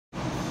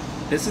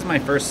This is my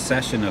first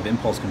session of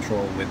impulse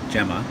control with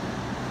Jemma.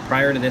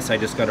 Prior to this, I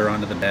just got her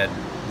onto the bed,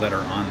 let her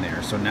on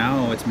there. So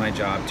now it's my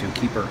job to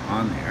keep her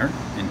on there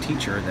and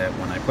teach her that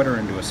when I put her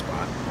into a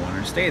spot, I want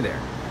her to stay there.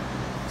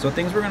 So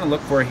things we're going to look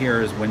for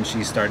here is when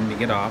she's starting to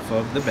get off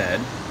of the bed,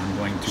 I'm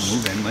going to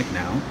move in like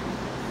now,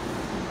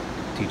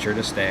 teach her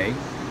to stay,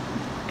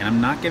 and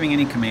I'm not giving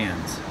any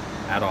commands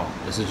at all.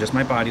 This is just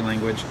my body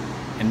language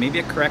and maybe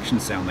a correction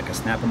sound like a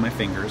snap of my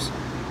fingers,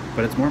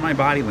 but it's more my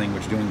body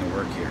language doing the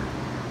work here.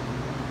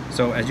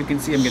 So as you can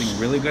see, I'm getting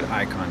really good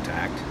eye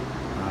contact.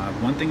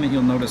 One thing that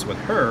you'll notice with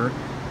her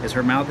is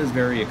her mouth is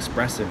very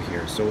expressive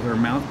here. So her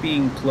mouth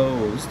being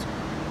closed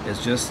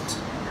is just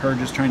her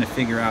trying to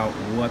figure out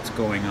what's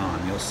going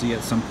on. You'll see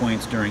at some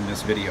points during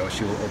this video,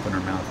 she will open her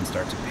mouth and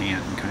start to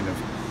pant and kind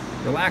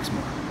of relax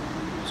more.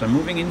 So I'm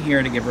moving in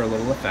here to give her a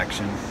little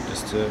affection,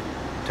 just to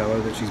tell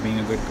her that she's being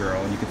a good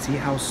girl. And you can see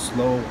how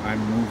slow I'm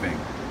moving.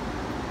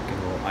 Get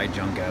a little eye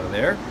junk out of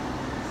there.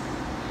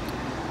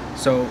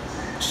 So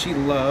she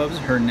loves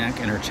her neck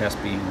and her chest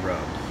being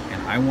rubbed,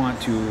 and I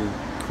want to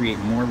create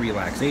more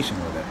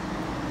relaxation with it.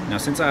 Now,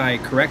 since I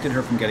corrected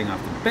her from getting off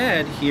the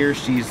bed, here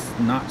she's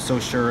not so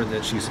sure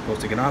that she's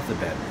supposed to get off the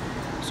bed.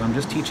 So I'm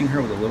just teaching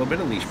her with a little bit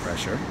of leash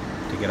pressure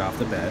to get off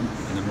the bed,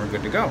 and then we're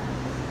good to go.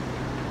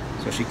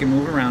 So she can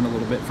move around a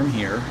little bit from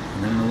here,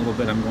 and then in a little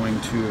bit I'm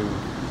going to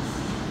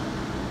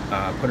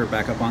put her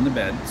back up on the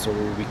bed so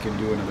we can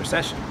do another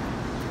session.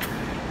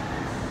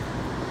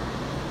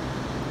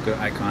 Good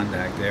eye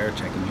contact there,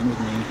 checking in with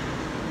me.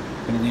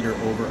 I'm going to lead her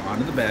over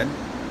onto the bed.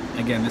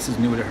 Again, this is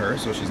new to her,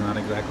 so she's not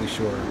exactly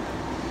sure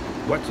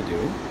what to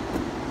do.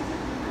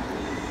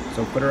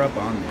 So put her up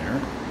on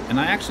there. And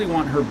I actually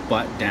want her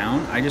butt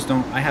down. I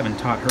haven't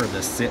taught her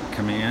the sit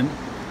command,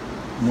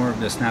 more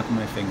of the snap of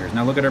my fingers.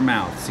 Now look at her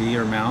mouth. See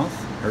her mouth?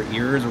 Her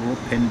ears are a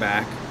little pinned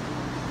back.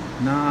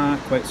 Not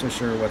quite so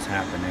sure what's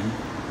happening.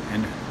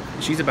 And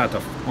she's about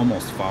to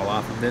almost fall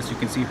off of this. You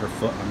can see her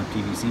foot on the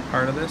PVC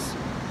part of this.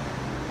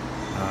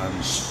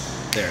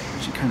 There,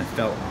 she kind of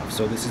fell off.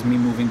 So this is me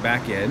moving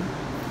back in,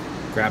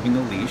 grabbing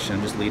the leash,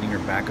 and just leading her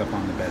back up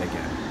on the bed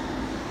again.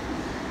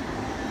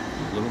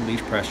 A little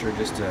leash pressure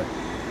just to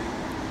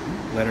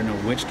let her know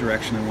which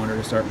direction I want her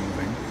to start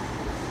moving.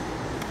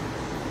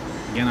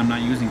 Again, I'm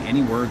not using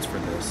any words for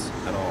this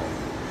at all.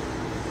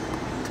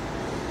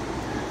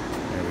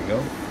 There we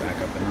go,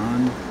 back up and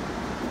on.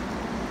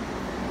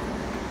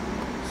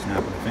 Snap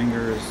of the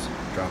fingers,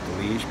 drop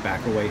the leash,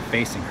 back away,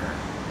 facing her.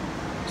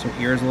 So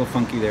ears a little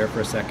funky there for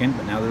a second,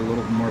 but now they're a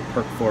little more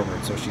perked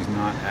forward, so she's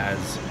not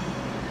as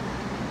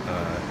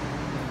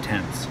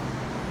tense.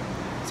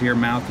 See her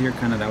mouth here,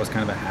 that was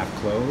kind of a half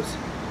close.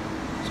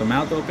 So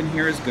mouth open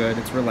here is good,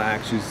 it's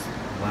relaxed, she's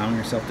allowing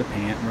herself to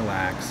pant and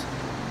relax.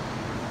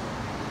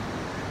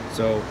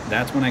 So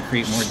that's when I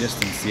create more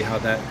distance. See how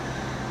that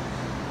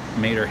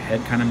made her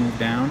head kind of move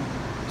down?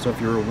 So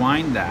if you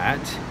rewind that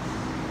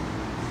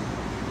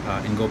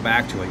and go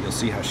back to it, you'll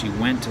see how she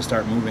went to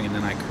start moving, and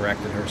then I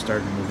corrected her,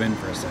 started to move in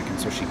for a second,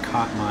 so she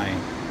caught my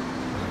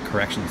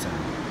correction sound.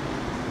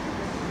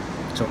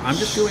 So I'm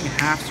just doing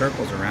half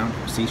circles around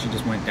her. See, she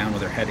just went down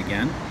with her head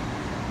again.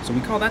 So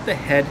we call that the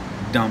head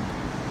dump,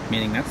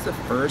 meaning that's the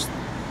first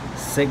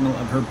signal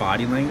of her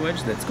body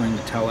language that's going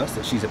to tell us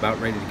that she's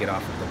about ready to get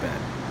off of the bed.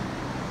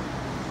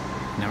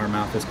 Now her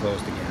mouth is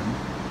closed again.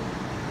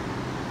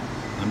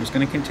 I'm just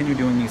going to continue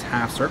doing these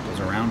half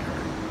circles around her.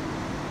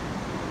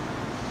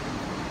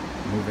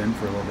 Move in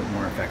for a little bit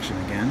more affection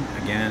again.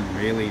 Again,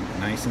 really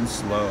nice and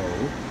slow.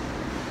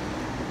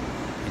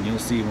 And you'll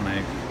see when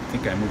I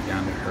think I move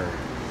down to her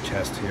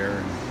chest here,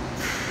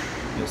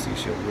 and you'll see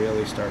she'll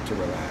really start to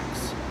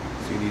relax.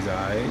 See these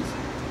eyes?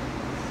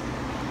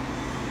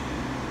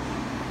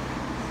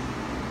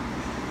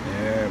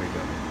 There we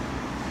go.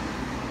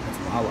 That's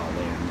La La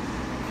Land.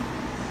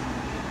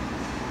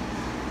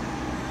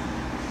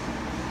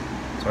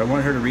 So I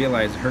want her to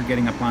realize her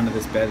getting up onto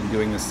this bed and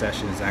doing this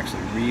session is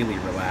actually really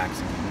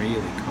relaxing and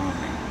really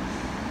calming.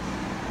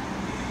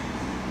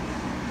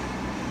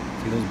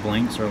 See, those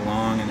blinks are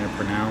long and they're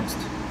pronounced.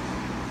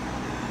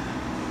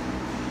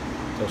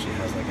 Until she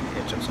has like an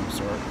itch of some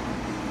sort.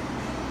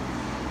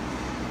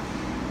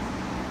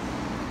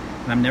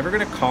 And I'm never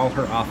going to call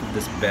her off of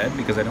this bed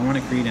because I don't want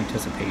to create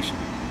anticipation.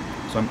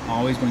 So I'm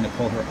always going to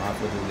pull her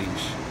off with a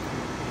leash.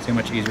 See how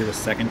much easier the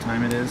second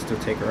time it is to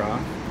take her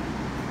off?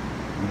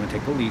 I'm going to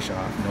take the leash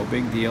off, no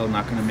big deal,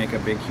 not going to make a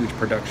big huge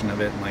production of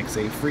it and like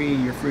say, free,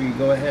 you're free,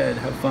 go ahead,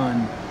 have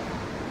fun.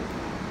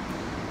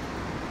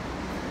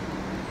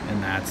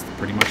 And that's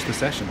pretty much the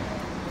session.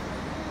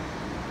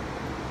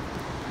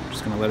 I'm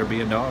just going to let her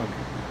be a dog.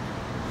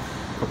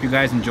 Hope you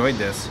guys enjoyed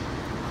this.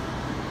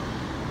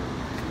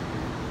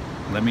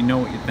 Let me know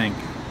what you think.